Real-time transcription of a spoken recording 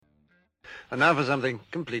And now for something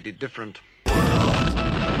completely different.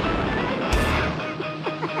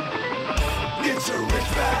 It's a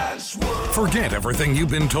rich man's world. Forget everything you've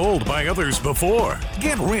been told by others before.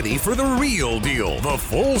 Get ready for the real deal, the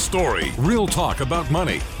full story, real talk about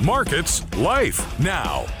money, markets, life.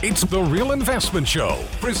 Now, it's The Real Investment Show,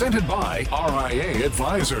 presented by RIA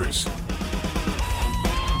Advisors.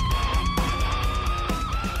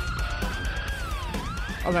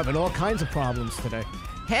 I'm having all kinds of problems today.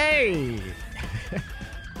 Hey,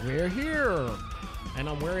 we're here, and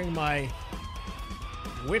I'm wearing my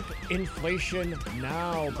Whip Inflation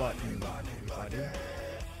Now button. Everybody.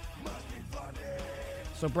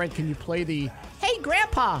 So, Brent, can you play the "Hey,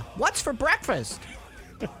 Grandpa, what's for breakfast?"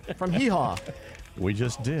 from Hee Haw? We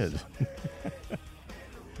just did.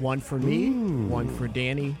 One for me, one for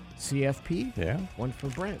Danny, CFP. Yeah. One for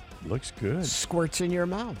Brent. Looks good. Squirts in your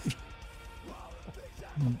mouth.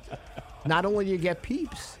 Not only do you get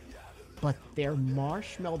Peeps, but they're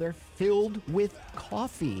marshmallow. They're filled with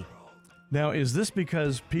coffee. Now, is this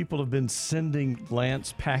because people have been sending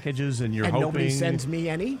Lance packages and you're and hoping... nobody sends me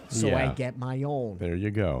any, so I Yeah. get my own. There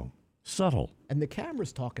you go. Subtle. And the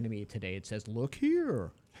camera's talking to me today. It says, "Look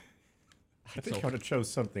here." I think I would have chose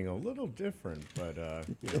something a little different, but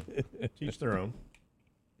teach their own.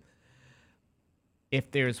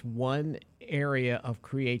 If there's one area of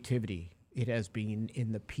creativity, it has been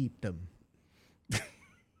in the peepdom.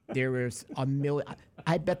 There is a million.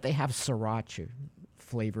 I bet they have sriracha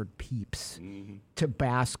flavored Peeps,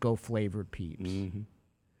 Tabasco flavored Peeps.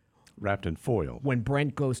 Wrapped in foil. When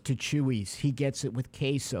Brent goes to Chewy's, he gets it with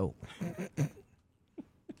queso.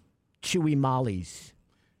 Chewy Mollies.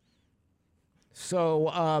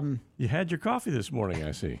 So, You had your coffee this morning,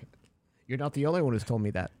 I see. you're not the only one who's told me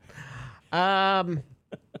that.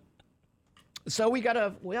 So we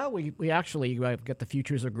got we actually got the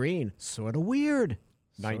futures are green. Sort of weird.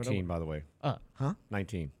 19, by the way.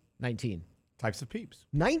 19 19. types of Peeps.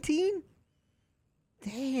 19?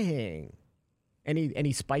 Dang.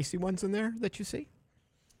 Any spicy ones in there that you see?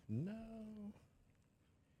 No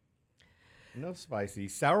spicy.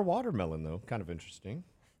 Sour watermelon, though. Kind of interesting.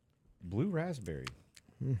 Blue raspberry.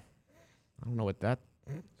 I don't know what that...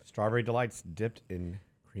 Strawberry delights dipped in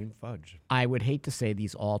cream fudge. I would hate to say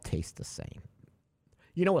these all taste the same.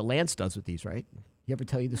 You know what Lance does with these, right? He ever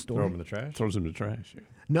tell you the story? Throw them in the trash. Throws them in the trash. Yeah.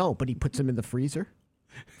 No, but he puts them in the freezer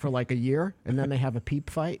for like a year, and then they have a peep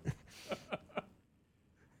fight.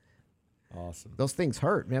 Awesome. Those things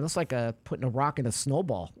hurt, man. That's like putting a rock in a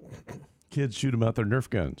snowball. Kids shoot them out their Nerf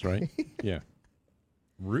guns, right? Yeah.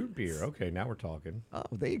 Root beer. Okay, now we're talking. Oh,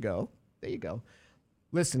 there you go. There you go.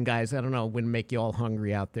 Listen, guys, I don't know. Wouldn't make you all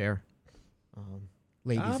hungry out there,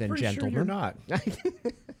 ladies I'm and pretty gentlemen. sure you're not.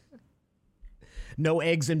 No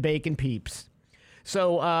eggs and bacon Peeps.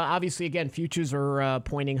 So, obviously, again, futures are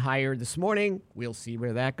pointing higher this morning. We'll see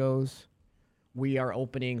where that goes. We are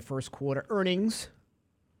opening first quarter earnings,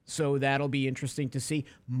 so that'll be interesting to see.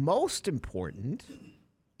 Most important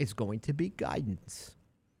is going to be guidance.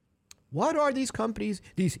 What are these companies,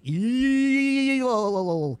 these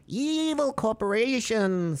evil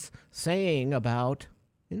corporations, saying about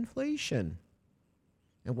inflation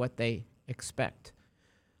and what they expect?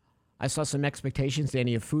 I saw some expectations,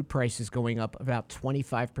 Danny, of food prices going up about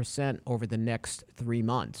 25% over the next 3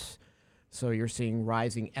 months. So you're seeing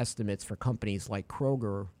rising estimates for companies like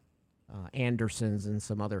Kroger, Anderson's, and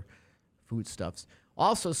some other foodstuffs.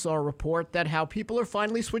 Also saw a report that how people are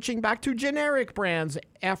finally switching back to generic brands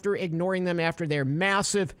after ignoring them after their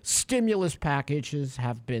massive stimulus packages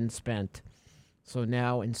have been spent. So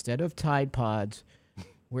now, instead of Tide Pods,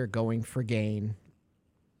 we're going for Gain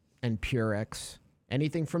and Purex.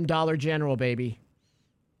 Anything from Dollar General, baby,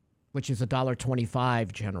 which is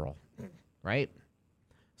 $1.25 General, right?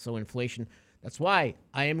 So inflation, that's why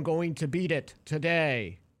I am going to beat it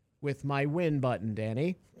today with my win button,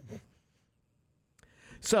 Danny.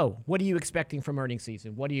 So, what are you expecting from earnings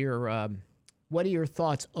season? What are your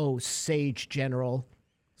thoughts, Sage General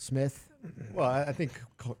Smith? Well, I think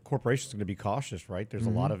corporations are going to be cautious, right? There's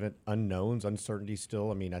a lot of unknowns, uncertainty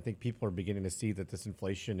still. I mean, I think people are beginning to see that this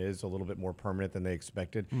inflation is a little bit more permanent than they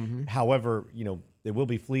expected. However, it will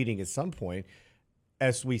be fleeting at some point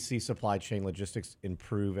as we see supply chain logistics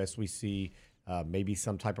improve, as we see maybe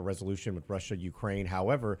some type of resolution with Russia, Ukraine.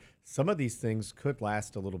 However, some of these things could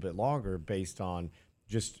last a little bit longer based on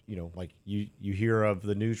just, like you hear of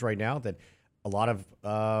the news right now that a lot of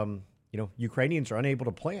Ukrainians are unable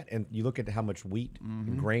to plant, and you look at how much wheat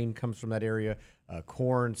and grain comes from that area,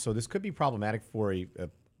 corn. So this could be problematic for a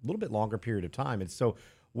little bit longer period of time. And so,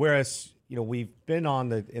 whereas we've been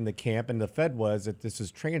in the camp, and the Fed was that this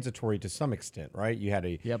is transitory to some extent, right? You had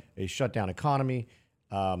a shutdown economy.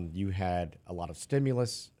 You had a lot of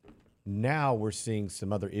stimulus. Now we're seeing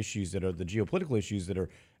some other issues that are the geopolitical issues that are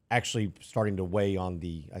actually starting to weigh on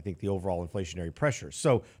the overall inflationary pressure.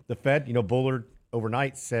 So the Fed, Bullard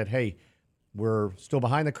overnight said, hey, we're still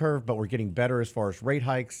behind the curve, but we're getting better as far as rate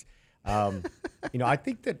hikes. I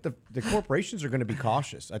think that the corporations are going to be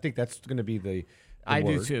cautious. I think that's going to be the I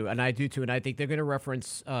word. do too. And I think they're going to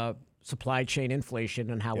reference supply chain inflation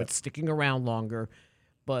and how it's sticking around longer.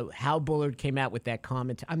 But how Bullard came out with that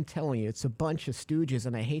comment, I'm telling you, it's a bunch of stooges,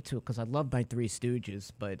 and I hate to because I love my three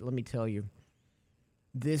stooges, but let me tell you,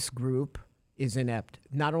 this group is inept.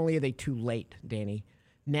 Not only are they too late, Danny,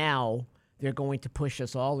 now they're going to push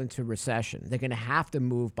us all into recession. They're going to have to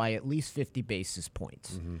move by at least 50 basis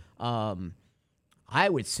points. I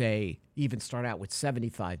would say even start out with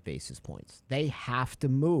 75 basis points. They have to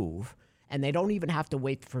move, and they don't even have to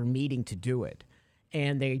wait for a meeting to do it.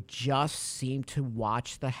 And they just seem to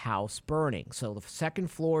watch the house burning. So the second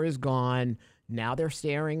floor is gone. Now they're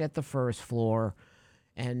staring at the first floor.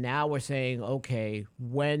 And now we're saying, okay,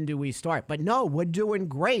 when do we start? But no, we're doing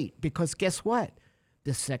great because guess what?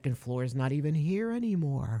 The second floor is not even here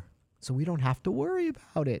anymore. So we don't have to worry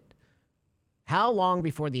about it. How long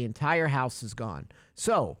before the entire house is gone?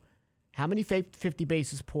 So how many 50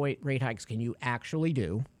 basis point rate hikes can you actually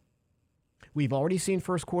do? We've already seen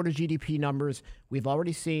first quarter GDP numbers. We've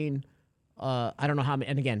already seen, I don't know how many,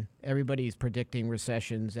 and again, everybody's predicting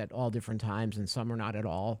recessions at all different times, and some are not at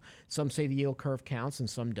all. Some say the yield curve counts, and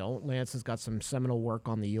some don't. Lance has got some seminal work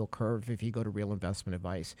on the yield curve if you go to Real Investment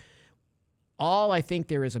Advice. All I think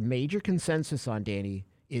there is a major consensus on, Danny,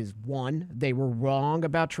 is one, they were wrong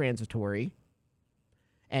about transitory,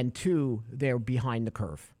 and two, they're behind the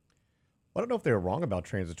curve. I don't know if they were wrong about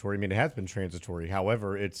transitory. I mean, it has been transitory.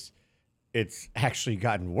 However, it's actually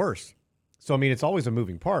gotten worse. So, I mean, it's always a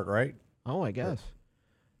moving part, right? Oh, I guess.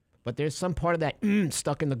 But there's some part of that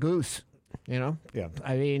stuck in the goose, Yeah.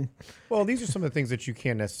 I mean. Well, these are some of the things that you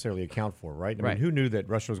can't necessarily account for, right? I mean, who knew that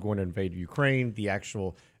Russia was going to invade Ukraine, the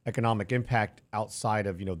actual economic impact outside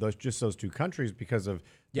of, those two countries because of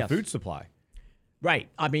the food supply. Right.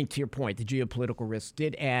 I mean, to your point, the geopolitical risk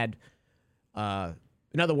did add,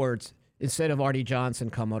 in other words, instead of Artie Johnson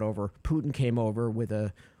coming over, Putin came over with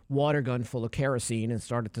a water gun full of kerosene and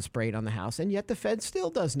started to spray it on the house, and yet the Fed still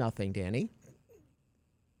does nothing, Danny.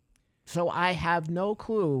 So I have no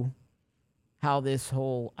clue how this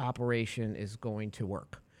whole operation is going to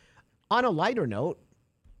work. On a lighter note,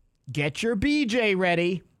 get your BJ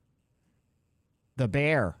ready. The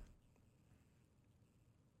Bear.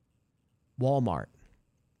 Walmart.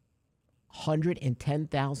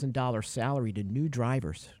 $110,000 salary to new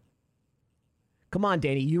drivers. Come on,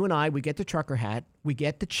 Danny. You and I, we get the trucker hat. We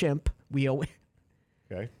get the chimp.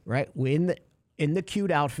 Okay. Right? We're in the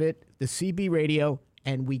cute outfit, the CB radio,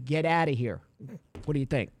 and we get out of here. What do you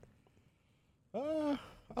think?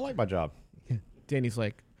 I like my job. Danny's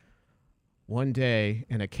like, one day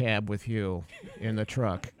in a cab with you in the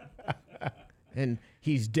truck. And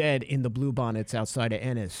he's dead in the blue bonnets outside of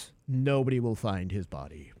Ennis. Nobody will find his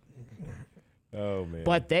body. Oh, man.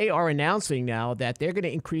 But they are announcing now that they're going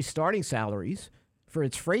to increase starting salaries for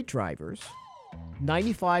its freight drivers,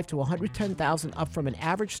 $95,000 to $110,000, up from an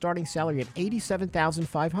average starting salary at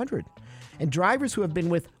 $87,500. And drivers who have been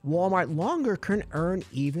with Walmart longer can earn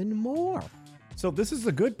even more. So this is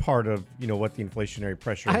the good part of, what the inflationary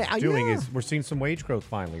pressure is doing is we're seeing some wage growth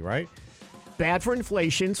finally, right? Bad for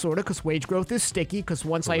inflation, sort of, because wage growth is sticky, because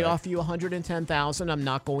once I offer you $110,000, I'm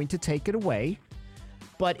not going to take it away.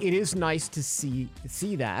 But it is nice to see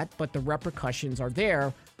that, but the repercussions are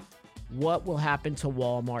there. What will happen to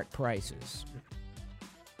Walmart prices?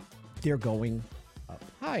 They're going up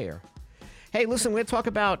higher. Hey, listen, we're going to talk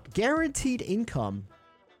about guaranteed income.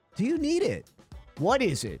 Do you need it? What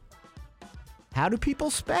is it? How do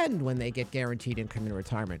people spend when they get guaranteed income in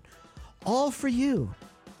retirement? All for you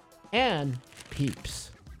and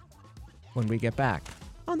Peeps when we get back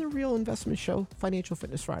on the Real Investment Show, Financial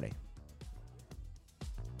Fitness Friday.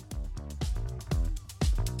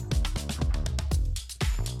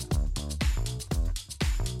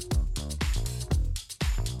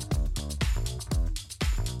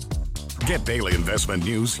 Get daily investment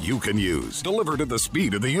news you can use, delivered at the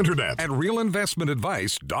speed of the internet at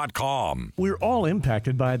realinvestmentadvice.com. We're all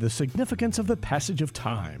impacted by the significance of the passage of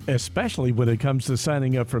time, especially when it comes to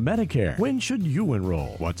signing up for Medicare. When should you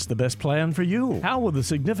enroll? What's the best plan for you? How will the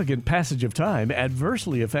significant passage of time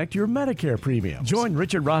adversely affect your Medicare premiums? Join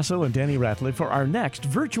Richard Rosso and Danny Ratliff for our next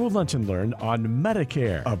virtual lunch and learn on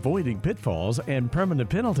Medicare, avoiding pitfalls and permanent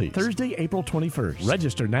penalties. Thursday, April 21st.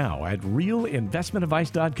 Register now at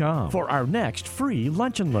realinvestmentadvice.com. For our next free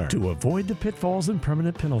Lunch and Learn to avoid the pitfalls and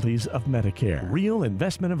permanent penalties of Medicare.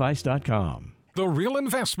 RealInvestmentAdvice.com. The Real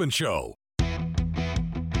Investment Show.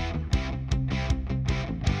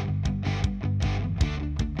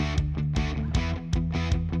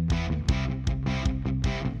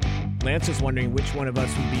 Lance is wondering which one of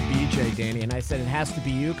us would be BJ, Danny, and I said it has to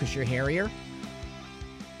be you because you're hairier.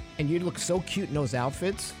 And you look so cute in those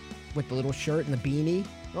outfits with the little shirt and the beanie.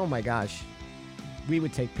 Oh my gosh.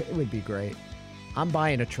 It would be great. I'm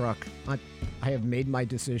buying a truck. I have made my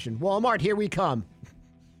decision. Walmart, here we come.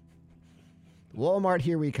 Walmart,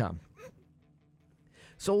 here we come.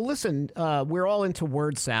 So listen, we're all into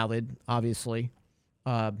word salad, obviously.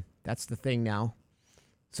 That's the thing now.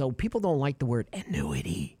 So people don't like the word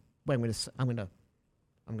annuity. But I'm gonna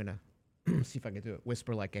see if I can do it.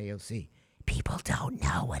 Whisper like AOC. People don't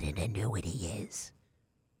know what an annuity is.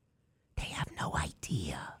 They have no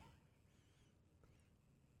idea.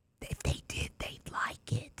 If they did, they'd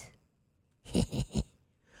like it.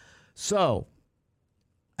 So,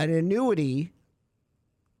 an annuity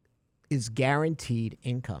is guaranteed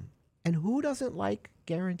income. And who doesn't like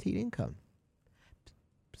guaranteed income?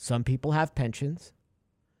 Some people have pensions.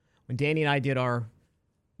 When Danny and I did our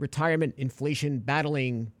retirement inflation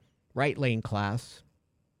battling right lane class,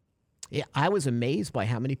 I was amazed by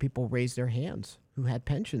how many people raised their hands who had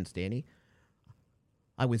pensions, Danny.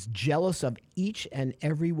 I was jealous of each and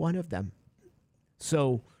every one of them.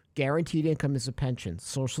 So guaranteed income is a pension.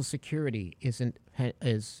 Social Security is an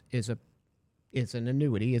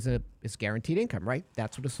annuity, is guaranteed income, right?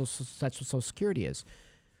 That's what Social Security is.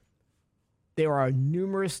 There are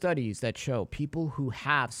numerous studies that show people who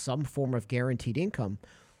have some form of guaranteed income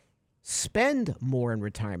spend more in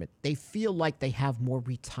retirement. They feel like they have more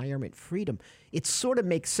retirement freedom. It sort of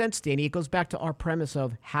makes sense, Danny. It goes back to our premise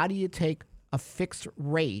of how do you take a fixed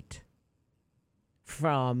rate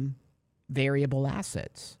from variable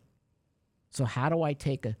assets? So how do I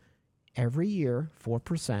take every year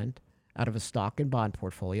 4% out of a stock and bond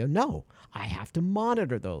portfolio? No, I have to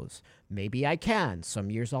monitor those. Maybe I can.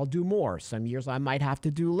 Some years I'll do more. Some years I might have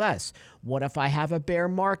to do less. What if I have a bear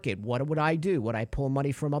market? What would I do? Would I pull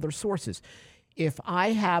money from other sources? If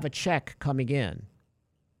I have a check coming in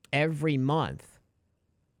every month,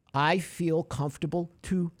 I feel comfortable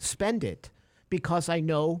to spend it because I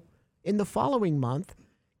know in the following month,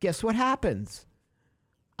 guess what happens?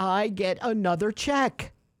 I get another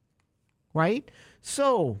check, right?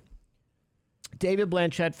 So David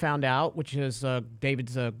Blanchett found out, which is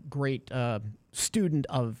David's a great student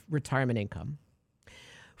of retirement income.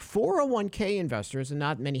 401k investors, and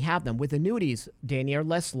not many have them, with annuities, Danny, are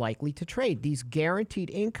less likely to trade. These guaranteed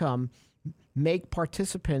income make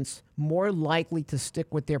participants more likely to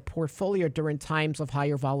stick with their portfolio during times of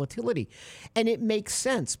higher volatility. And it makes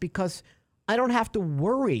sense because I don't have to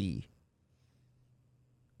worry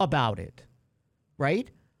about it,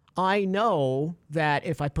 right? I know that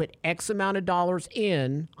if I put X amount of dollars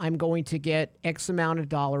in, I'm going to get X amount of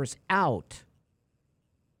dollars out.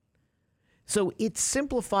 So it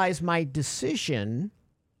simplifies my decision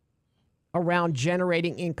around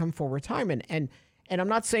generating income for retirement. And I'm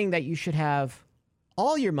not saying that you should have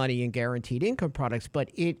all your money in guaranteed income products, but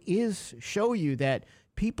it is show you that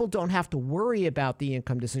people don't have to worry about the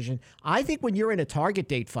income decision. I think when you're in a target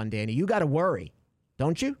date fund, Danny, you got to worry,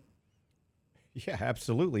 don't you? Yeah,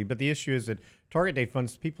 absolutely. But the issue is that target date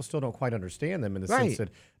funds, people still don't quite understand them in the sense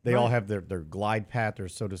that they all have their glide path, or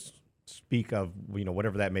so to speak of,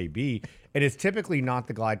 whatever that may be. And it's typically not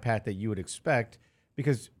the glide path that you would expect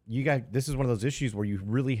because this is one of those issues where you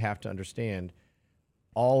really have to understand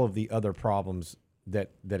all of the other problems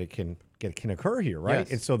that it can occur here, right?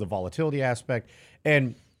 Yes. And so the volatility aspect,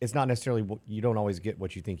 and it's not necessarily, you don't always get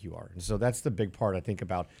what you think you are. And so that's the big part, I think,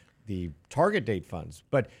 about the target date funds.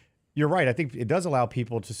 But you're right. I think it does allow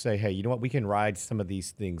people to say, hey, you know what? We can ride some of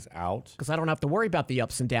these things out. Because I don't have to worry about the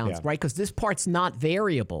ups and downs, right? Because this part's not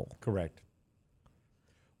variable. Correct.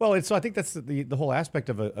 Well, and so I think that's the whole aspect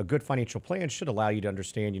of a good financial plan should allow you to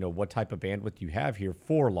understand, what type of bandwidth you have here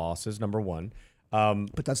for losses, number one.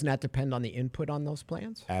 But doesn't that depend on the input on those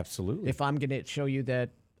plans? Absolutely. If I'm going to show you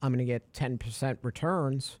that I'm going to get 10%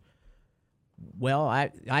 returns, well,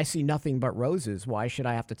 I see nothing but roses. Why should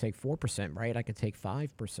I have to take 4%, right? I could take 5%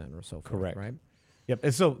 or so forth, correct, right? Yep.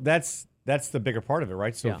 And so that's the bigger part of it,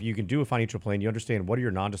 right? So if you can do a financial plan, you understand what are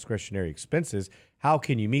your non-discretionary expenses. How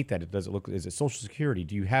can you meet that? Is it Social Security?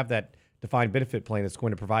 Do you have that defined benefit plan that's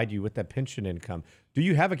going to provide you with that pension income? Do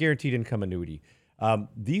you have a guaranteed income annuity?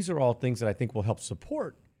 These are all things that I think will help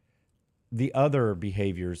support the other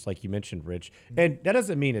behaviors, like you mentioned, Rich. And that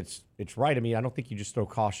doesn't mean it's right. I mean, I don't think you just throw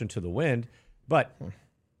caution to the wind, but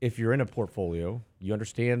if you're in a portfolio, you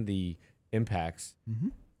understand the impacts.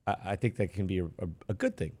 I think that can be a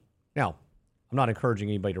good thing. Now, I'm not encouraging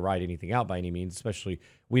anybody to write anything out by any means, especially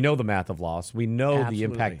we know the math of loss. We know the Absolutely.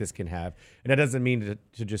 impact this can have. And that doesn't mean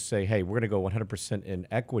to just say, hey, we're going to go 100% in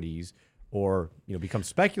equities or become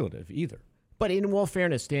speculative either. But in all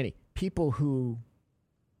fairness, Danny, people who,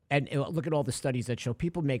 and look at all the studies that show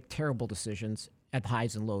people make terrible decisions at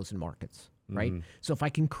highs and lows in markets, right? So if I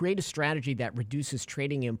can create a strategy that reduces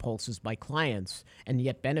trading impulses by clients and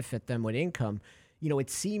yet benefit them with income, it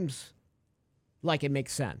seems like it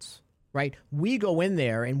makes sense, right? We go in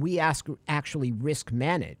there and we actually risk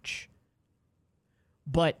manage.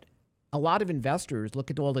 But a lot of investors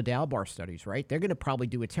look at all the Dalbar studies, right? They're going to probably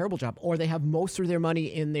do a terrible job, or they have most of their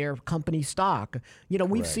money in their company stock.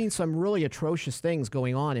 We've seen some really atrocious things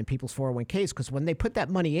going on in people's 401ks because when they put that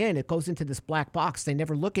money in, it goes into this black box. They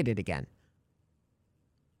never look at it again.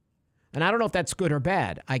 And I don't know if that's good or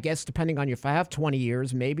bad. I guess depending on if I have 20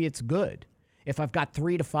 years, maybe it's good. If I've got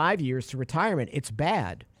 3 to 5 years to retirement, it's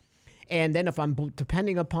bad. And then if I'm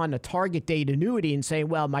depending upon a target date annuity and saying,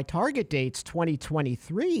 well, my target date's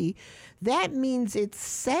 2023, that means it's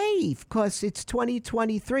safe because it's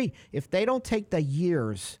 2023. If they don't take the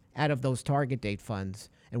years out of those target date funds,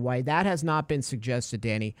 and why that has not been suggested,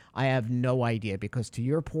 Danny, I have no idea, because to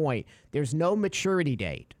your point, there's no maturity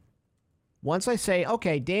date. Once I say,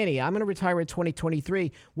 okay, Danny, I'm going to retire in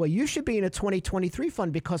 2023, well, you should be in a 2023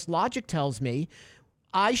 fund because logic tells me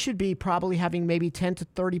I should be probably having maybe 10 to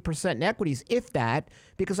 30% in equities, if that,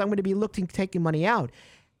 because I'm going to be taking money out.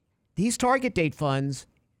 These target date funds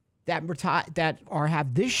that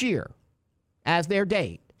have this year as their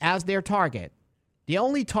date, as their target, the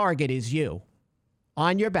only target is you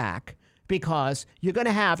on your back because you're going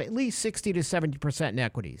to have at least 60 to 70% in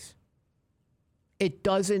equities. It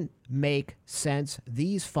doesn't make sense.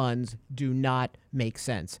 These funds do not make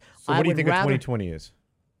sense. So what do you think a 2020 is?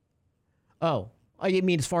 Oh, you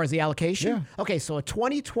mean as far as the allocation? Yeah. Okay, so a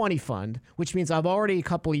 2020 fund, which means I've already a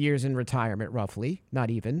couple of years in retirement, roughly.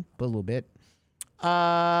 Not even, but a little bit.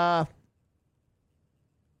 Okay,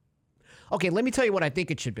 let me tell you what I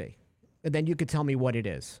think it should be. And then you could tell me what it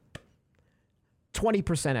is.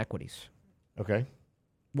 20% equities. Okay.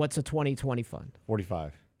 What's a 2020 fund?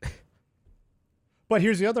 45. But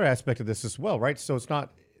here's the other aspect of this as well, right? So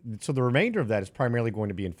the remainder of that is primarily going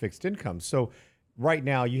to be in fixed income. So right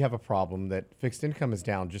now you have a problem that fixed income is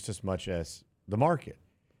down just as much as the market.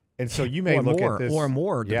 And so you may look at this. Or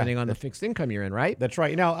more, depending on the fixed income you're in, right? That's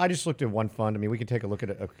right. Now, I just looked at one fund. I mean, we can take a look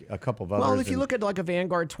at a couple of others. Well, if you look at like a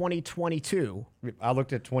Vanguard 2022. I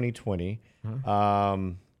looked at 2020.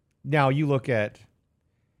 Now you look at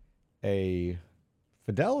a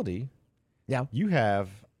Fidelity. Yeah. You have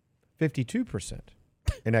 52%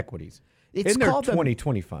 in equities It's in their called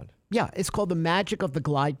 2020 fund. Yeah, it's called the magic of the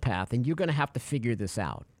glide path, and you're going to have to figure this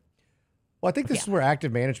out. Well, I think this is where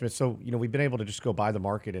active management, so, we've been able to just go buy the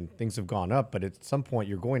market and things have gone up, but at some point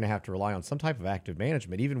you're going to have to rely on some type of active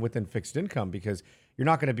management, even within fixed income, because you're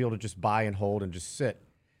not going to be able to just buy and hold and just sit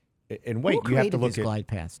and wait. Who You have to created look these at glide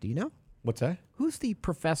paths? Do you know? What's that? Who's the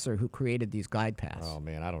professor who created these glide paths? Oh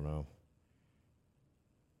man, I don't know.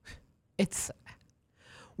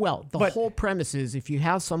 The whole premise is if you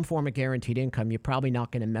have some form of guaranteed income, you're probably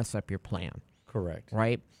not going to mess up your plan. Correct.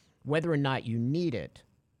 Right? Whether or not you need it.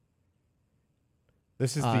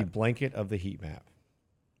 This is the blanket of the heat map.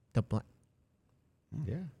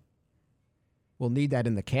 Yeah. We'll need that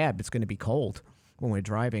in the cab. It's going to be cold when we're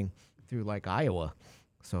driving through like Iowa.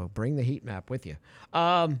 So bring the heat map with you.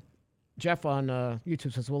 Jeff on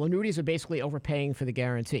YouTube says, well, annuities are basically overpaying for the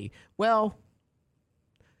guarantee. Well,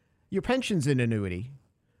 your pension's an annuity.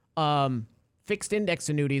 Fixed index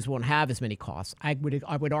annuities won't have as many costs. I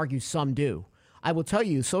would argue some do. I will tell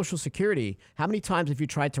you, Social Security, how many times have you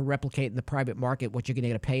tried to replicate in the private market what you're going to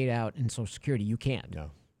get paid out in Social Security? You can't. No.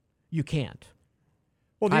 You can't.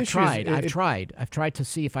 Well, I've tried. I've tried to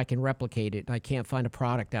see if I can replicate it. I can't find a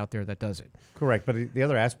product out there that does it. Correct. But the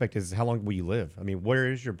other aspect is how long will you live? I mean,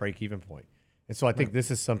 where is your break-even point? And so I think this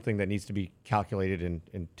is something that needs to be calculated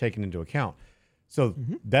and taken into account. So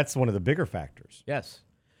that's one of the bigger factors. Yes.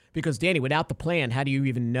 Because, Danny, without the plan, how do you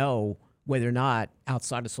even know whether or not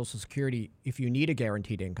outside of Social Security, if you need a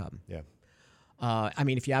guaranteed income? Yeah. I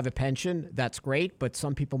mean, if you have a pension, that's great. But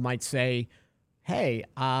some people might say, hey,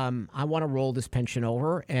 I want to roll this pension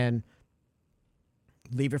over and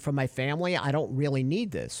leave it for my family. I don't really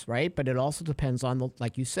need this, right? But it also depends on,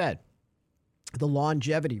 like you said, the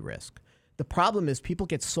longevity risk. The problem is people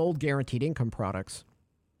get sold guaranteed income products,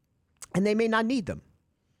 and they may not need them.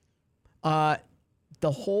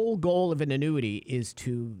 The whole goal of an annuity is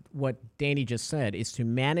to, what Danny just said, is to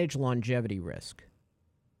manage longevity risk.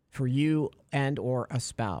 for you and or a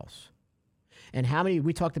spouse. And how many,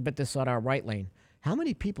 we talked about this on our right lane, how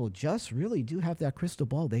many people just really do have that crystal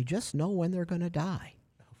ball? They just know when they're going to die.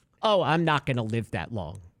 Oh, I'm not going to live that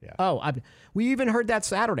long. Yeah. Oh, we even heard that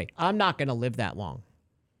Saturday. I'm not going to live that long.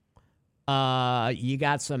 You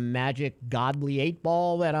got some magic godly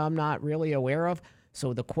 8-ball that I'm not really aware of.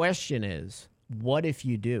 So the question is, what if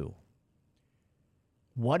you do?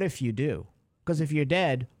 What if you do? Because if you're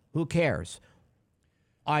dead, who cares?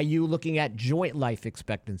 Are you looking at joint life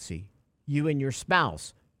expectancy? You and your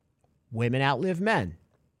spouse. Women outlive men,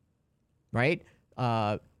 right?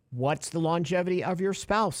 What's the longevity of your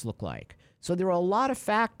spouse look like? So there are a lot of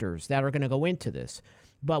factors that are going to go into this.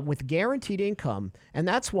 But with guaranteed income, and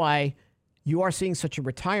that's why you are seeing such a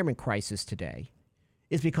retirement crisis today,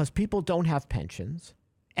 is because people don't have pensions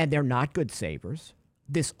and they're not good savers,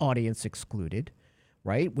 this audience excluded,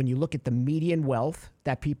 right? When you look at the median wealth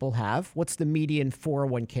that people have, what's the median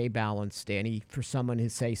 401k balance, Danny, for someone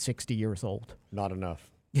who's, say, 60 years old? Not enough.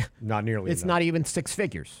 Yeah. Not nearly It's enough. not even 6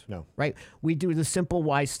 figures. No. Right? We do the Simple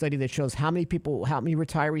Wise study that shows how many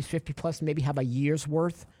retirees, 50 plus, maybe have a year's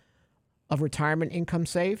worth of retirement income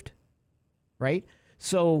saved, right?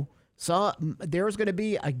 So there's going to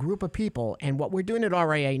be a group of people, and what we're doing at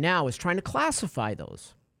RIA now is trying to classify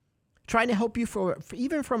those, trying to help you for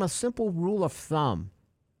even from a simple rule of thumb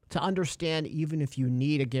to understand even if you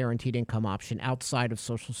need a guaranteed income option outside of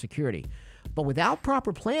Social Security. But without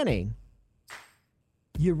proper planning,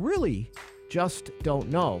 you really just don't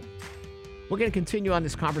know. We're going to continue on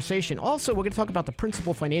this conversation. Also, we're going to talk about the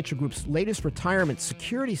Principal Financial Group's latest retirement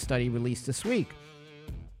security study released this week.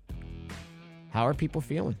 How are people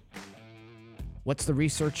feeling? What's the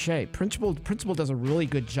research say? Principal does a really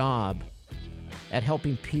good job at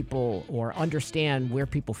helping people or understand where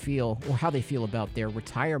people feel or how they feel about their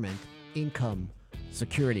retirement income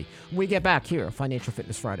security. When we get back here, Financial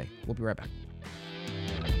Fitness Friday. We'll be right back.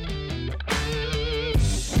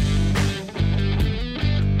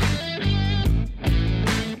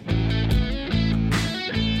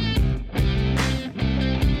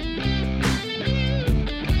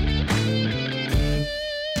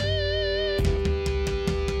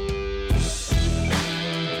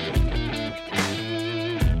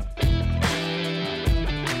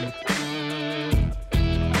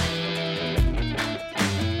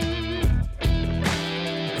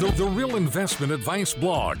 The Real Investment Advice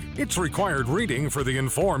blog. It's required reading for the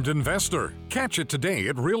informed investor. Catch it today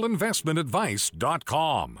at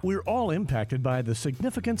realinvestmentadvice.com. We're all impacted by the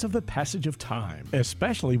significance of the passage of time,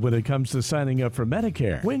 especially when it comes to signing up for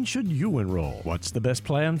Medicare. When should you enroll? What's the best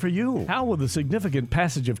plan for you? How will the significant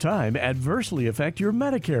passage of time adversely affect your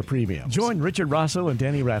Medicare premium? Join Richard Rosso and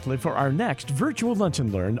Danny Ratliff for our next virtual lunch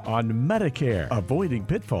and learn on Medicare, avoiding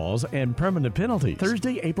pitfalls and permanent penalties.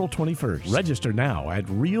 Thursday, April 21st. Register now at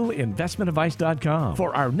realinvestmentadvice.com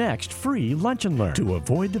for our next free lunch and learn to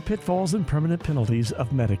avoid the pitfalls and permanent penalties of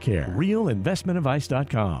Medicare.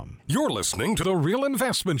 realinvestmentadvice.com. You're listening to The Real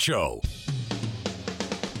Investment Show.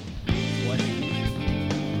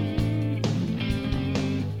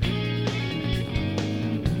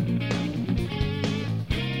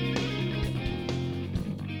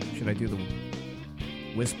 Should I do the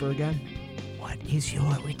whisper again? What is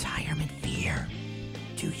your retirement fear?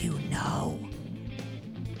 Do you know?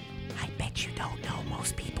 I bet you don't know.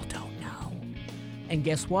 Most people don't know. And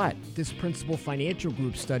guess what? This Principal Financial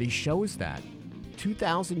Group study shows that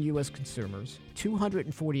 2,000 U.S. consumers,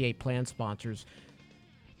 248 plan sponsors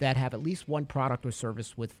that have at least one product or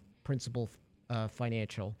service with Principal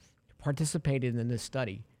Financial participated in this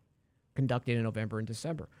study conducted in November and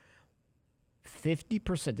December.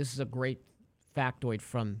 50%, this is a great factoid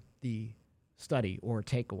from the study or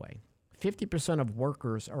takeaway. 50% of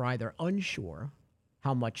workers are either unsure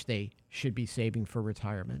how much they should be saving for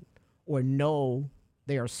retirement or know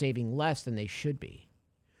they are saving less than they should be.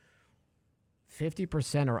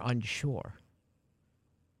 50% are unsure.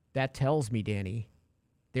 That tells me, Danny,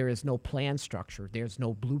 there is no plan structure. There's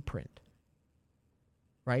no blueprint,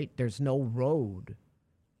 right? There's no road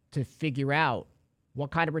to figure out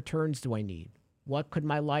what kind of returns do I need? What could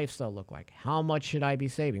my lifestyle look like? How much should I be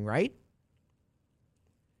saving, right?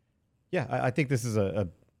 Yeah, I think this is a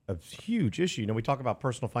huge issue. You know, we talk about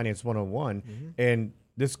personal finance 101, and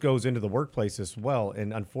this goes into the workplace as well.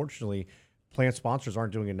 And unfortunately, plan sponsors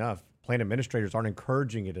aren't doing enough. Plan administrators aren't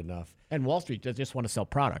encouraging it enough. And Wall Street just want to sell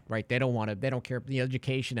product, right? They don't care the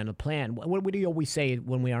education and the plan. What do you always say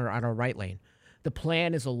when we are on our right lane? The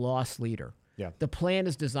plan is a loss leader. Yeah. The plan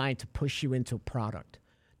is designed to push you into a product.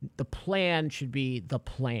 The plan should be the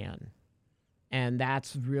plan. And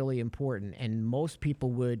that's really important. And most people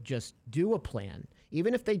would just do a plan,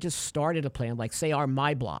 even if they just started a plan, like say our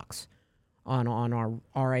MyBlocks on our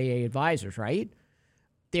RIA advisors, right?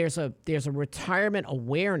 There's a retirement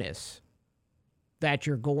awareness that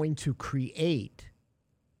you're going to create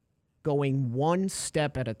going one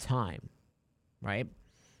step at a time, right?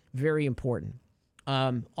 Very important.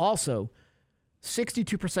 Also,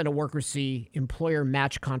 62% of workers see employer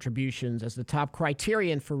match contributions as the top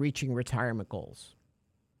criterion for reaching retirement goals.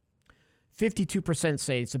 52%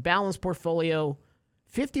 say it's a balanced portfolio.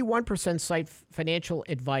 51% cite financial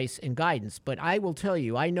advice and guidance. But I will tell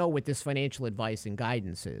you, I know what this financial advice and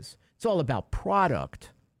guidance is. It's all about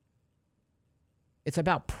product. It's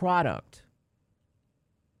about product,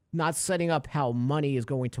 not setting up how money is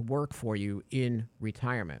going to work for you in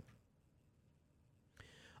retirement.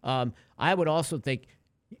 I would also think,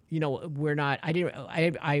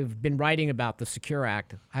 I've been writing about the Secure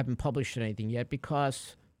Act. I haven't published anything yet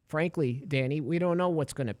because, frankly, Danny, we don't know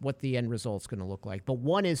what the end result's going to look like. But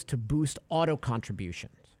one is to boost auto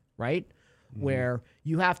contributions, right? Mm-hmm. Where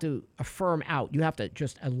you have to affirm out. You have to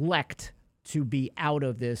just elect to be out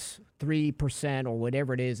of this 3% or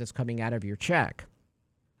whatever it is that's coming out of your check.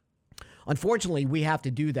 Unfortunately, we have to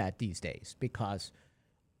do that these days because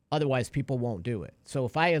otherwise people won't do it. So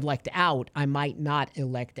if I elect out, I might not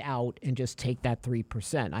elect out and just take that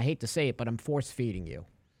 3%. I hate to say it, but I'm force feeding you.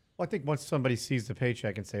 Well, I think once somebody sees the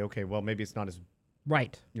paycheck and say, okay, well, maybe it's not as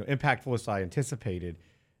right, impactful as I anticipated,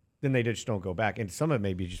 then they just don't go back. And some of it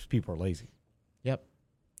may be just people are lazy. Yep.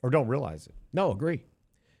 Or don't realize it. No, agree.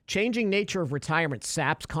 Changing nature of retirement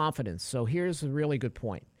saps confidence. So here's a really good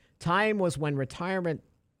point. Time was when retirement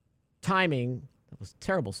timing, that was a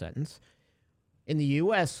terrible sentence, in the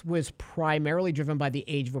U.S. was primarily driven by the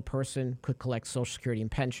age of a person could collect Social Security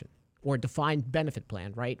and pension, or a defined benefit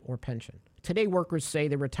plan, right, or pension. Today, workers say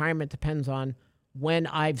their retirement depends on when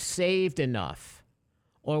I've saved enough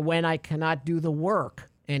or when I cannot do the work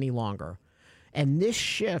any longer. And this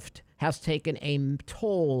shift has taken a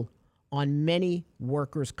toll on many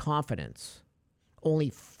workers' confidence.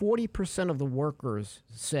 Only 40% of the workers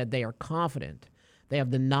said they are confident they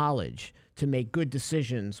have the knowledge to make good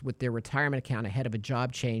decisions with their retirement account ahead of a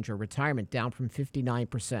job change or retirement, down from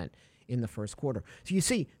 59% in the first quarter. So you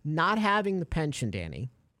see, not having the pension, Danny,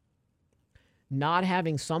 not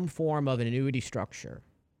having some form of an annuity structure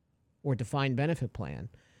or defined benefit plan,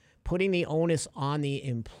 putting the onus on the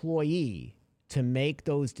employee to make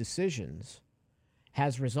those decisions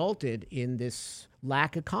has resulted in this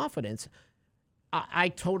lack of confidence. I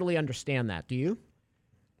totally understand that. Do you?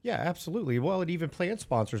 Yeah, absolutely. Well, and even plan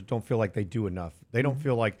sponsors don't feel like they do enough. They don't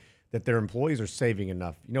feel like that their employees are saving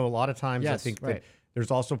enough. A lot of times I think that there's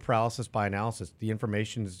also paralysis by analysis. The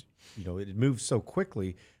information is, it moves so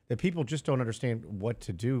quickly that people just don't understand what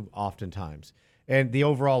to do oftentimes and the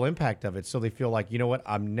overall impact of it. So they feel like,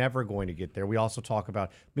 I'm never going to get there. We also talk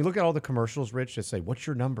about, look at all the commercials, Rich, that say, what's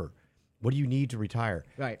your number? What do you need to retire?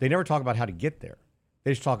 Right. They never talk about how to get there.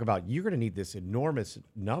 They just talk about, you're going to need this enormous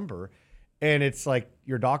number. And it's like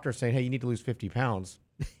your doctor saying, hey, you need to lose 50 pounds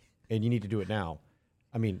and you need to do it now.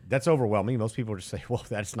 That's overwhelming. Most people just say, well,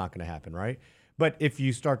 that's not going to happen, right? But if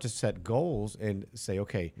you start to set goals and say,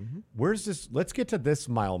 okay, where's this? Let's get to this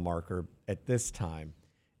mile marker at this time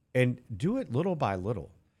and do it little by little.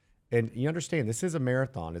 And you understand this is a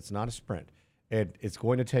marathon. It's not a sprint. And it's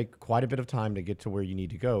going to take quite a bit of time to get to where you need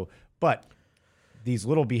to go. But these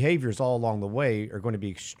little behaviors all along the way are going to be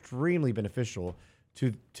extremely beneficial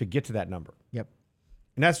to get to that number. Yep.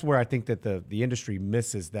 And that's where I think that the industry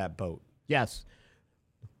misses that boat. Yes.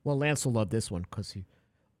 Well, Lance will love this one because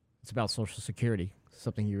it's about Social Security,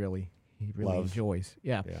 something he really enjoys.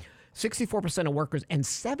 Yeah. 64% of workers and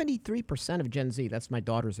 73% of Gen Z, that's my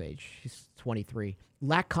daughter's age, she's 23,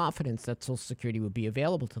 lack confidence that Social Security would be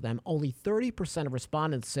available to them. Only 30% of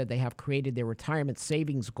respondents said they have created their retirement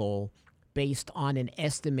savings goal based on an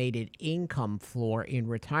estimated income floor in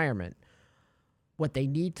retirement, what they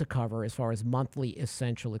need to cover as far as monthly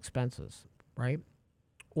essential expenses, right?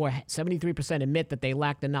 Or 73% admit that they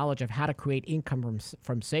lack the knowledge of how to create income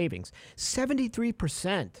from savings.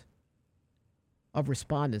 73% of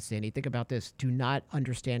respondents, Danny, think about this, do not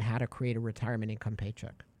understand how to create a retirement income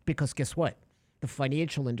paycheck. Because guess what? The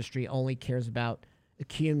financial industry only cares about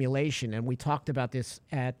accumulation. And we talked about this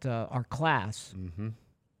at our class. Mm-hmm.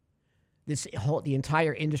 The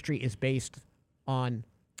entire industry is based on,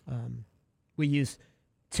 we use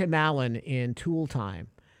Tim Allen in Tool Time,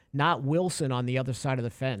 not Wilson on the other side of the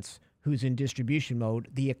fence, who's in distribution mode,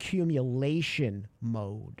 the accumulation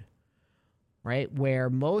mode, right? Where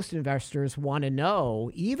most investors want to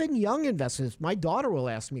know, even young investors, my daughter will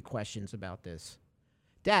ask me questions about this.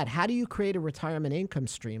 Dad, how do you create a retirement income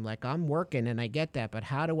stream? Like, I'm working and I get that, but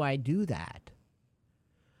how do I do that?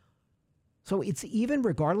 So it's even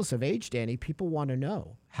regardless of age, Danny, people want to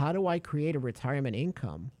know, how do I create a retirement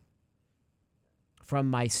income from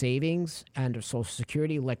my savings and Social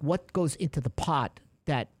Security? Like, what goes into the pot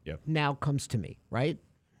that now comes to me, right?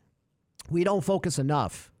 We don't focus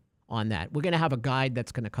enough on that. We're going to have a guide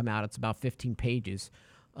that's going to come out. It's about 15 pages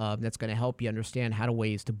that's going to help you understand how to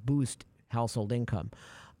ways to boost household income.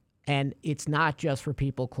 And it's not just for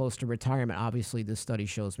people close to retirement. Obviously, this study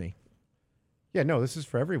shows me. Yeah, no, this is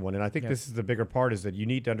for everyone. And I think this is the bigger part, is that you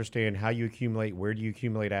need to understand how you accumulate, where do you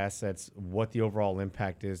accumulate assets, what the overall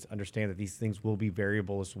impact is, understand that these things will be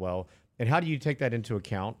variable as well. And how do you take that into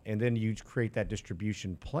account? And then you create that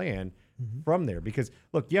distribution plan from there. Because,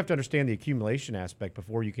 look, you have to understand the accumulation aspect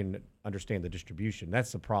before you can understand the distribution.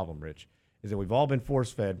 That's the problem, Rich, is that we've all been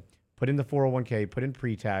force-fed, put in the 401k, put in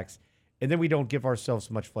pre-tax, and then we don't give ourselves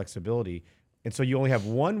much flexibility. And so you only have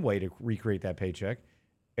one way to recreate that paycheck.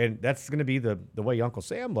 And that's going to be the way Uncle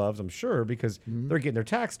Sam loves, I'm sure, because they're getting their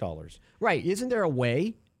tax dollars. Right. Isn't there a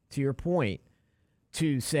way, to your point,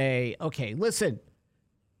 to say, okay, listen,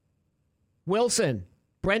 Wilson,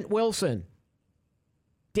 Brent Wilson,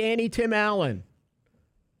 Danny Tim Allen,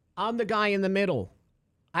 I'm the guy in the middle.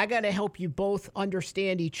 I got to help you both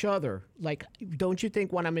understand each other. Like, don't you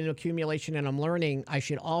think when I'm in accumulation and I'm learning, I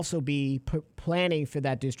should also be planning for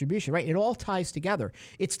that distribution, right? It all ties together.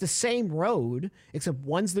 It's the same road, except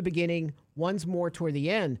one's the beginning, one's more toward the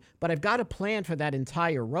end, but I've got to plan for that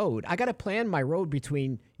entire road. I got to plan my road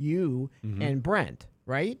between you and Brent,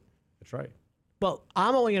 right? That's right. But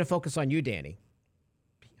I'm only going to focus on you, Danny.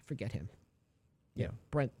 Forget him. Yeah.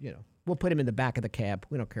 Brent, we'll put him in the back of the cab.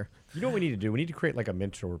 We don't care. You know what we need to do? We need to create like a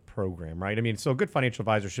mentor program, right? I mean, so a good financial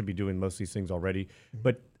advisor should be doing most of these things already.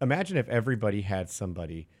 But imagine if everybody had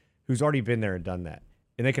somebody who's already been there and done that,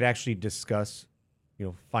 and they could actually discuss,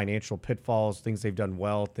 financial pitfalls, things they've done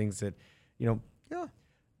well, things that,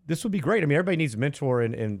 this would be great. I mean, everybody needs a mentor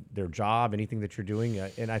in their job, anything that you're doing.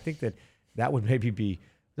 And I think that would maybe be,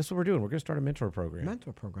 this is what we're doing. We're going to start a mentor program.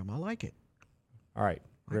 Mentor program. I like it. All right.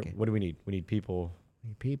 Okay. What do we need? We need people.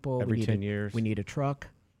 Every 10 years. We need a truck.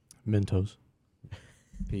 Mentos.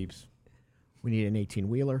 Peeps. We need an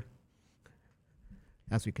 18-wheeler.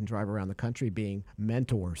 As we can drive around the country being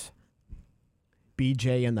mentors.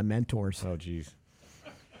 BJ and the mentors. Oh, geez.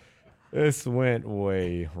 This went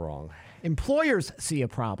way wrong. Employers see a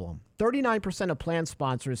problem. 39% of plan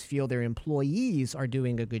sponsors feel their employees are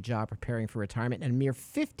doing a good job preparing for retirement, and mere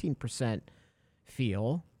 15%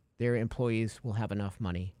 feel their employees will have enough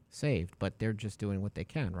money saved, but they're just doing what they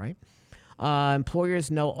can, right?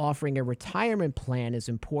 Employers know offering a retirement plan is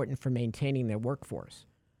important for maintaining their workforce,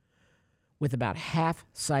 with about half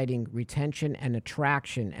citing retention and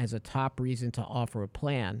attraction as a top reason to offer a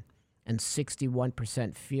plan, and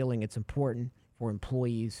 61% feeling it's important for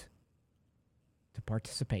employees to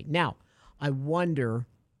participate. Now, I wonder,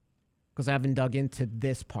 because I haven't dug into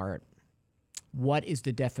this part, what is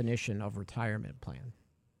the definition of retirement plan?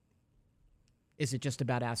 Is it just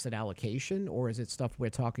about asset allocation, or is it stuff we're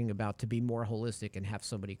talking about to be more holistic and have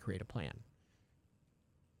somebody create a plan?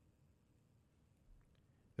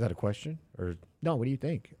 Is that a question? Or No, what do you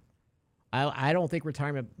think? I don't think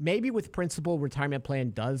retirement, maybe with principle, retirement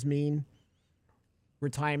plan does mean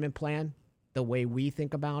retirement plan, the way we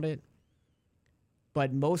think about it.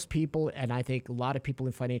 But most people, and I think a lot of people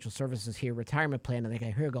in financial services hear retirement plan and they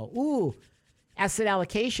can go, ooh, asset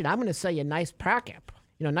allocation, I'm going to sell you a nice packet.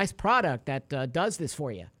 Nice product that does this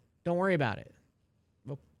for you. Don't worry about it.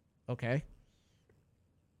 Well, okay.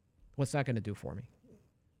 What's that going to do for me?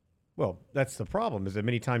 Well, that's the problem, is that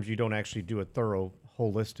many times you don't actually do a thorough,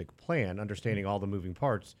 holistic plan, understanding all the moving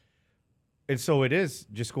parts. And so it is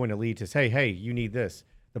just going to lead to say, hey, you need this.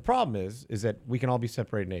 The problem is that we can all be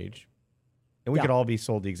separated in age, and we could all be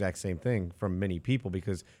sold the exact same thing from many people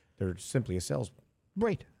because they're simply a salesman.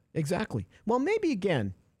 Right. Exactly. Well,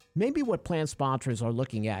 maybe what plan sponsors are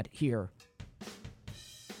looking at here,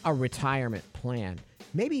 a retirement plan,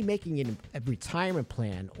 maybe making it a retirement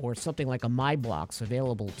plan or something like a MyBlocks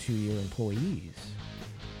available to your employees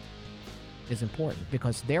is important,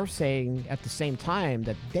 because they're saying at the same time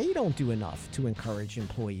that they don't do enough to encourage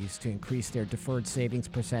employees to increase their deferred savings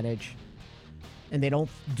percentage, and they don't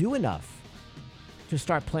do enough to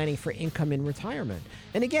start planning for income in retirement.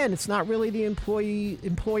 And again, it's not really the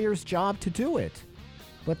employer's job to do it,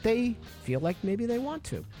 but they feel like maybe they want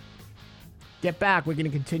to. Get back. We're going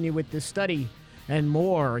to continue with this study and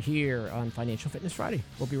more here on Financial Fitness Friday.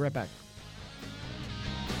 We'll be right back.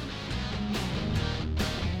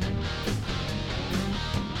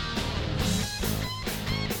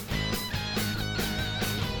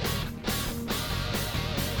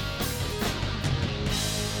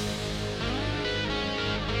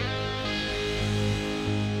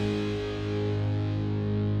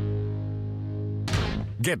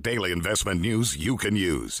 Get daily investment news you can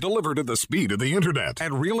use, delivered at the speed of the internet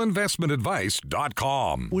at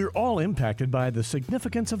realinvestmentadvice.com. We're all impacted by the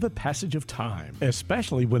significance of the passage of time,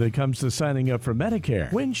 especially when it comes to signing up for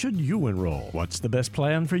Medicare. When should you enroll? What's the best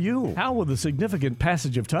plan for you? How will the significant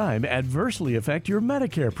passage of time adversely affect your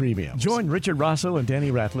Medicare premium? Join Richard Rosso and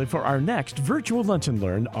Danny Ratliff for our next virtual Lunch and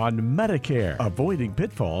Learn on Medicare, avoiding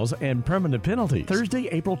pitfalls and permanent penalties. Thursday,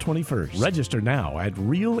 April 21st. Register now at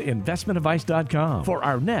realinvestmentadvice.com for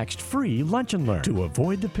our next free Lunch and Learn to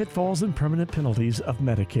avoid the pitfalls and permanent penalties of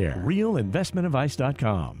Medicare.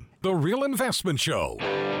 realinvestmentadvice.com. The Real Investment Show.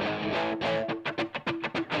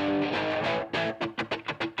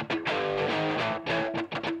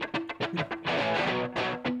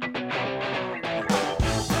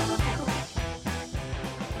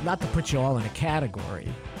 Not to put you all in a category,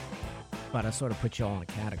 but I sort of put you all in a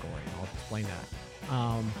category. I'll explain that.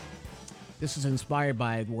 This is inspired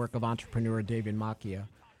by the work of entrepreneur David Macchia.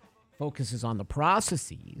 Focuses on the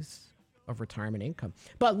processes of retirement income.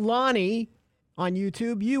 But Lonnie, on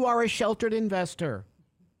YouTube, you are a sheltered investor.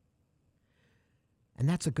 And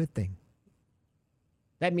that's a good thing.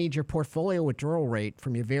 That means your portfolio withdrawal rate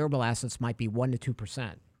from your variable assets might be 1% to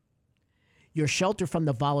 2%. You're sheltered from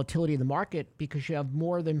the volatility of the market because you have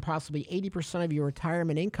more than possibly 80% of your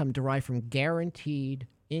retirement income derived from guaranteed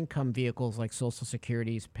income vehicles like Social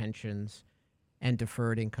Securities, pensions, and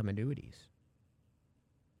deferred income annuities.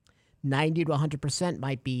 90 to 100%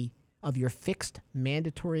 might be of your fixed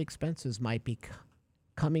mandatory expenses might be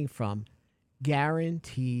coming from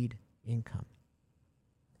guaranteed income.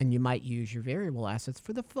 And you might use your variable assets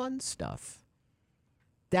for the fun stuff.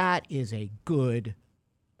 That is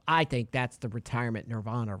I think that's the retirement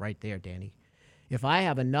nirvana right there, Danny. If I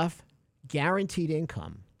have enough guaranteed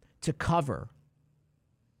income to cover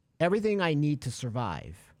everything I need to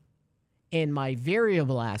survive, and my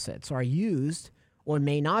variable assets are used or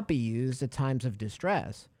may not be used at times of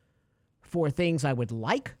distress for things I would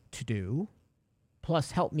like to do,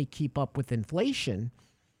 plus help me keep up with inflation.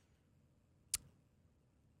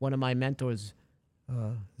 One of my mentors,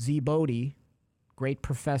 Z. Bodie, great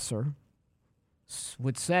professor,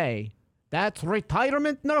 would say, that's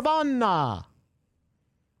retirement nirvana.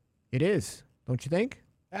 It is, don't you think?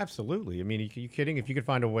 Absolutely. I mean, are you kidding? If you could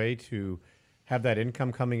find a way to have that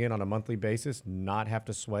income coming in on a monthly basis, not have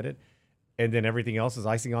to sweat it, and then everything else is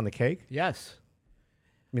icing on the cake? Yes.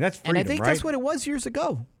 I mean, that's freedom, and I think right? that's what it was years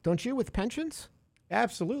ago, don't you, with pensions?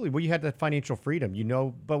 Absolutely. Well, you had that financial freedom,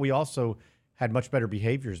 but we also had much better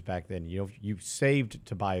behaviors back then. You saved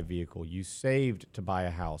to buy a vehicle, you saved to buy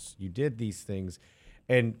a house, you did these things,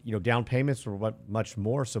 and down payments were much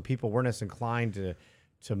more, so people weren't as inclined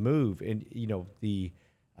to move. And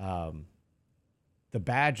the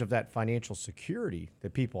badge of that financial security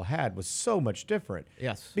that people had was so much different.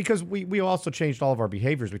 Yes. Because we also changed all of our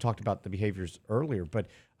behaviors. We talked about the behaviors earlier, but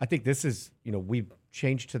I think this is, we've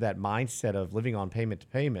changed to that mindset of living on payment to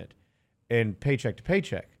payment and paycheck to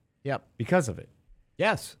paycheck. Yep. Because of it.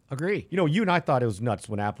 Yes, agree. You and I thought it was nuts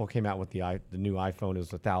when Apple came out with the new iPhone. It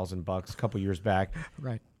was $1,000 a couple years back.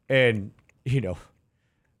 Right. And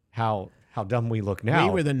how dumb we look now.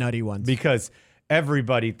 We were the nutty ones. Because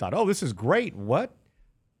everybody thought, oh, this is great. What?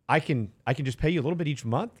 I can just pay you a little bit each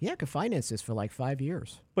month? Yeah, I could finance this for like 5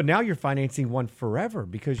 years. But now you're financing one forever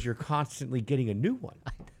because you're constantly getting a new one.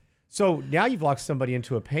 So now you've locked somebody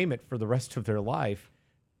into a payment for the rest of their life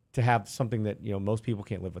to have something that most people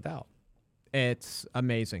can't live without. It's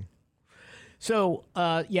amazing. So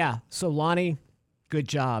so Lonnie, good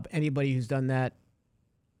job. Anybody who's done that,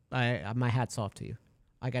 my hat's off to you.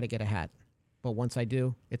 I got to get a hat, but once I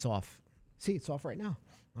do, it's off. See, it's off right now.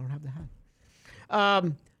 I don't have the hat.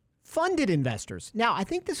 Funded investors. Now, I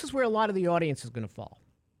think this is where a lot of the audience is going to fall.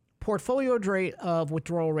 Portfolio rate of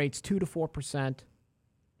withdrawal rates 2 to 4%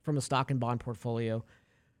 from a stock and bond portfolio.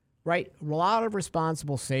 Right, a lot of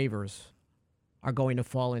responsible savers are going to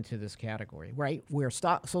fall into this category, right? Where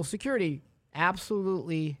Social Security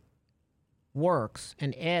absolutely works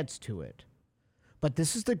and adds to it. But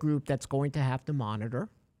this is the group that's going to have to monitor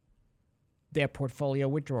their portfolio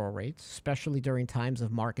withdrawal rates, especially during times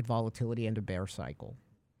of market volatility and a bear cycle,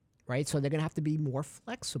 right? So they're going to have to be more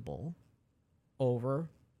flexible over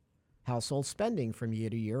household spending from year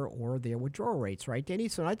to year or their withdrawal rates, right, Danny?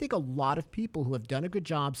 So I think a lot of people who have done a good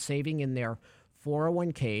job saving in their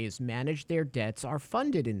 401ks, manage their debts, are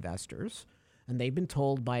funded investors. And they've been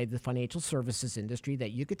told by the financial services industry that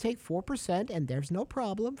you could take 4% and there's no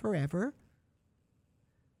problem forever.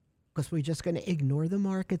 Because we're just going to ignore the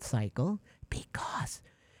market cycle because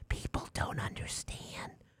people don't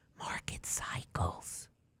understand market cycles.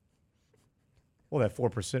 Well, that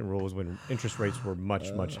 4% rule was when interest rates were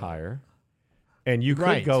much, much higher. And you could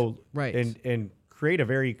Right, go right. and create a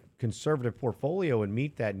very conservative portfolio and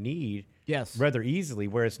meet that need Yes. rather easily,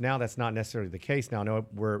 whereas now that's not necessarily the case. Now, I know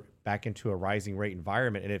we're back into a rising rate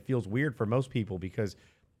environment, and it feels weird for most people because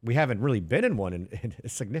we haven't really been in one in a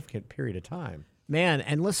significant period of time. Man,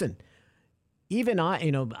 and listen, even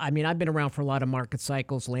I've been around for a lot of market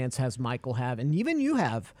cycles. Lance has, Michael have, and even you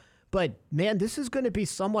have. But man, this is going to be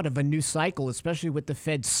somewhat of a new cycle, especially with the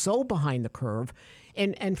Fed so behind the curve.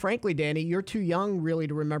 And frankly, Danny, you're too young really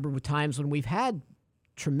to remember times when we've had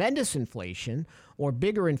tremendous inflation or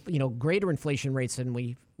bigger, greater inflation rates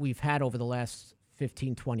than we've had over the last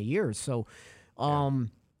 15, 20 years. So,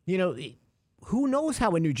 who knows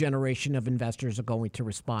how a new generation of investors are going to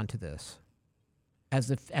respond to this as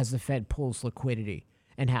the Fed pulls liquidity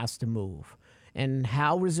and has to move. And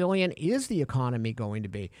how resilient is the economy going to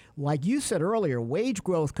be? Like you said earlier, wage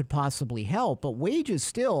growth could possibly help, but wages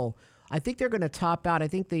still, I think they're going to top out. I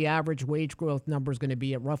think the average wage growth number is going to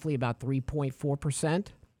be at roughly about 3.4%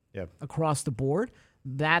 across the board.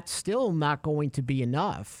 That's still not going to be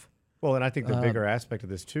enough. Well, and I think the bigger aspect of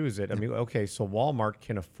this, too, is that, okay, so Walmart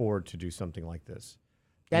can afford to do something like this.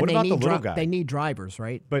 And what about the little guy? They need drivers,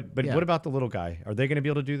 right? But what about the little guy? Are they going to be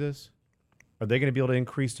able to do this? Are they going to be able to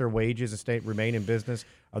increase their wages and remain in business?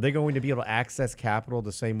 Are they going to be able to access capital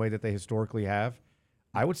the same way that they historically have?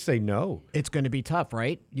 I would say no. It's going to be tough,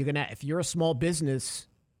 right? If you're a small business,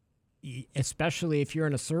 especially if you're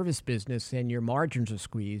in a service business and your margins are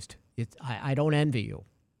squeezed, I don't envy you.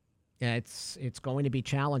 It's going to be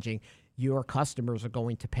challenging. Your customers are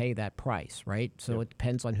going to pay that price, right? So it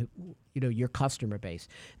depends on your customer base.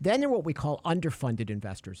 Then there are what we call underfunded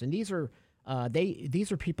investors, and these are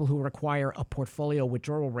people who require a portfolio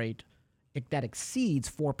withdrawal rate that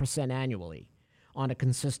exceeds 4% annually on a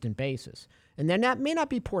consistent basis. And then that may not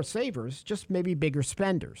be poor savers, just maybe bigger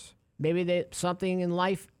spenders. Maybe something in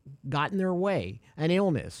life got in their way, an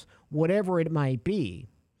illness, whatever it might be.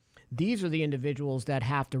 These are the individuals that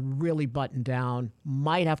have to really button down,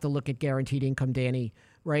 might have to look at guaranteed income, Danny,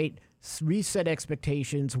 right? Reset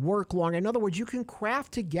expectations, work longer. In other words, you can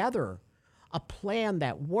craft together a plan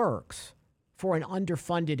that works for an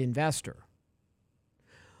underfunded investor.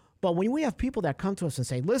 But when we have people that come to us and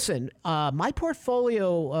say, listen, my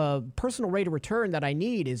portfolio personal rate of return that I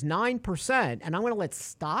need is 9%, and I'm going to let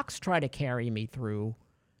stocks try to carry me through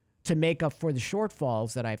to make up for the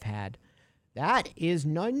shortfalls that I've had. That is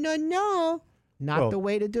not the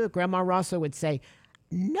way to do it. Grandma Rossa would say,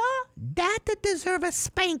 no, that deserve a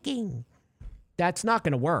spanking. That's not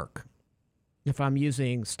going to work if I'm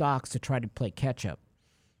using stocks to try to play catch up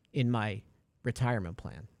in my retirement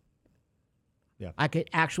plan. Yeah. I could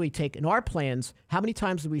actually take in our plans. How many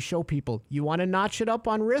times do we show people, you want to notch it up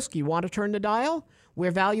on risk? You want to turn the dial where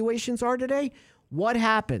valuations are today? What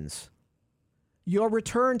happens? Your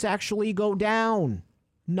returns actually go down,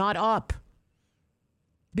 not up,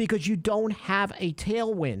 because you don't have a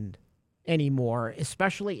tailwind anymore,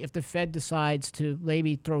 especially if the Fed decides to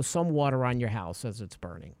maybe throw some water on your house as it's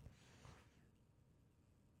burning.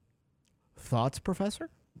 Thoughts, Professor?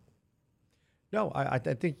 No, I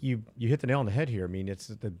think you hit the nail on the head here. I mean, it's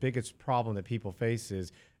the biggest problem that people face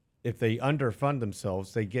is if they underfund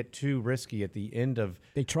themselves, they get too risky at the end of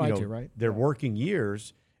their working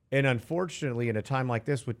years. And unfortunately, in a time like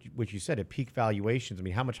this, which you said, at peak valuations, I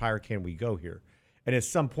mean, how much higher can we go here? And at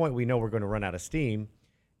some point, we know we're going to run out of steam.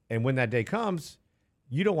 And when that day comes,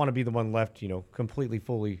 you don't want to be the one left, completely,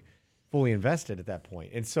 fully invested at that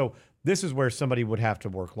point. And so this is where somebody would have to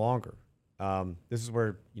work longer. This is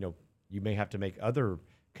where, you may have to make other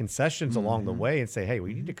concessions along the way and say, hey,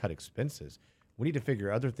 we need to cut expenses. We need to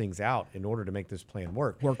figure other things out in order to make this plan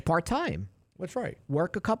work. Work part-time. That's right.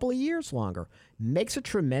 Work a couple of years longer. Makes a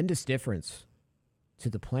tremendous difference to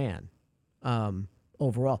the plan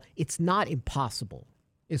overall. It's not impossible,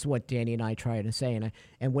 is what Danny and I try to say.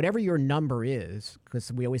 And whatever your number is,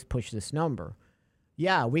 because we always push this number,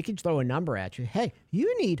 yeah, we can throw a number at you. Hey,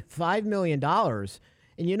 you need $5 million,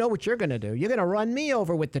 and you know what you're going to do? You're going to run me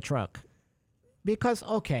over with the truck. Because,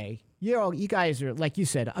 okay, you guys are, like you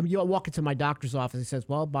said, you'll walk into my doctor's office and says,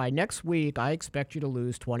 well, by next week, I expect you to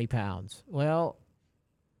lose 20 pounds. Well,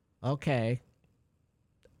 okay.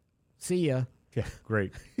 See ya. Yeah,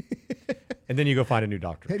 great. And then you go find a new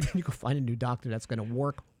doctor. And then you go find a new doctor that's going to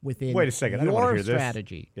work within Wait a second, I don't want to hear this.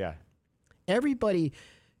 strategy. Yeah.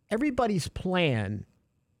 Everybody's plan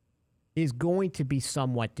is going to be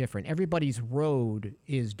somewhat different. Everybody's road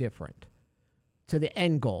is different to the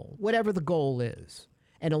end goal, whatever the goal is.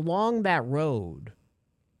 And along that road,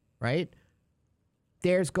 right,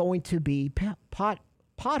 there's going to be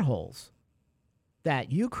potholes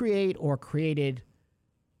that you create or created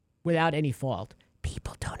without any fault.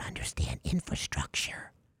 People don't understand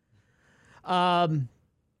infrastructure.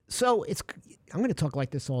 So I'm going to talk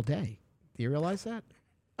like this all day. Do you realize that?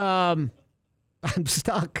 I'm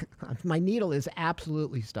stuck. My needle is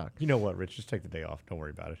absolutely stuck. You know what, Rich? Just take the day off. Don't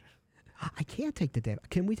worry about it. I can't take the day.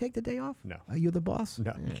 Can we take the day off? No. Are you the boss?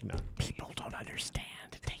 No, you cannot. People don't understand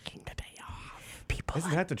taking the day off.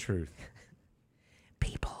 Isn't that the truth?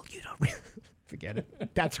 People, you don't forget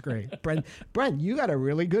it. That's great. Brent, you got a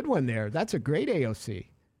really good one there. That's a great AOC.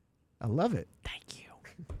 I love it. Thank you.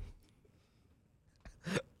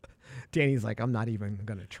 Danny's like, I'm not even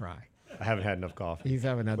going to try. I haven't had enough coffee. He's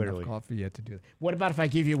haven't had Literally. enough coffee yet to do it. What about if I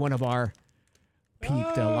give you one of our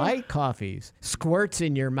Peep Delight coffees? Squirts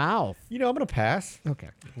in your mouth. You know, I'm going to pass. Okay.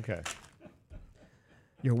 Okay.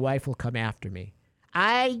 Your wife will come after me.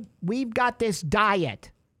 We've got this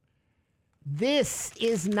diet. This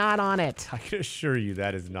is not on it. I can assure you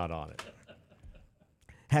that is not on it.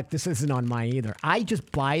 Heck, this isn't on mine either. I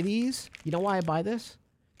just buy these. You know why I buy this?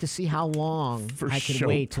 To see how long For I can show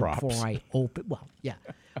wait props. before I open. Well, yeah.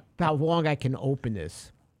 How long I can open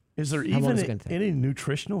this. Is there How long is it even gonna take? any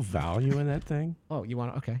nutritional value in that thing? Oh, you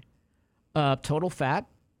want to? Okay. Total fat,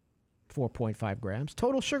 4.5 grams.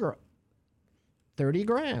 Total sugar, 30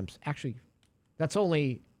 grams. Actually, that's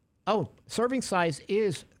only, serving size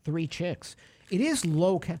is 3 chicks. It is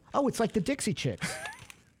low it's like the Dixie Chicks.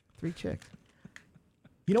 3 chicks.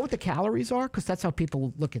 You know what the calories are? Because that's how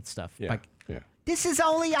people look at stuff. Yeah. Like, yeah. this is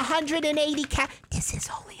only 180 This is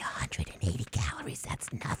only 180 calories.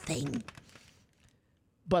 That's nothing.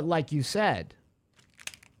 But like you said,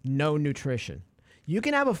 no nutrition. You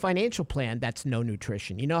can have a financial plan that's no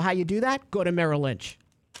nutrition. You know how you do that? Go to Merrill Lynch.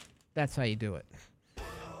 That's how you do it.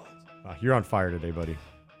 You're on fire today, buddy.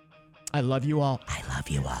 I love you all. I love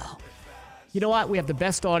you all. You know what? We have the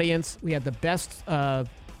best audience. We have the best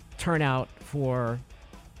turnout for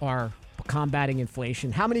our combating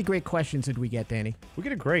inflation. How many great questions did we get, Danny? We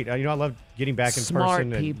get it great. I love getting back in Smart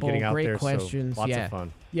person people, and getting out great there. questions. So lots yeah. of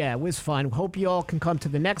fun. Yeah, it was fun. Hope you all can come to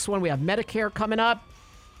the next one. We have Medicare coming up.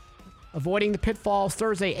 Avoiding the Pitfalls,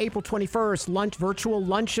 Thursday, April 21st. Virtual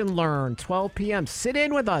lunch and learn, 12 p.m. Sit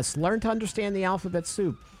in with us. Learn to understand the alphabet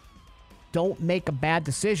soup. Don't make a bad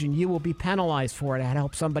decision. You will be penalized for it. I had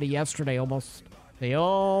helped somebody yesterday. They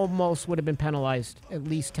almost would have been penalized at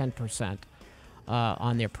least 10%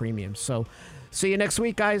 on their premiums. So see you next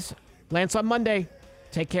week, guys. Lance on Monday.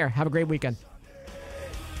 Take care. Have a great weekend.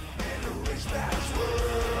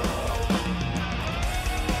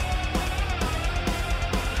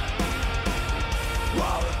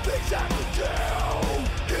 All the things I could do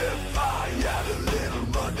if I had a little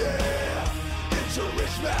money. It's a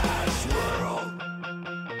rich man's world.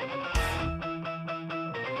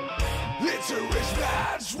 It's a rich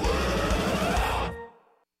man's world.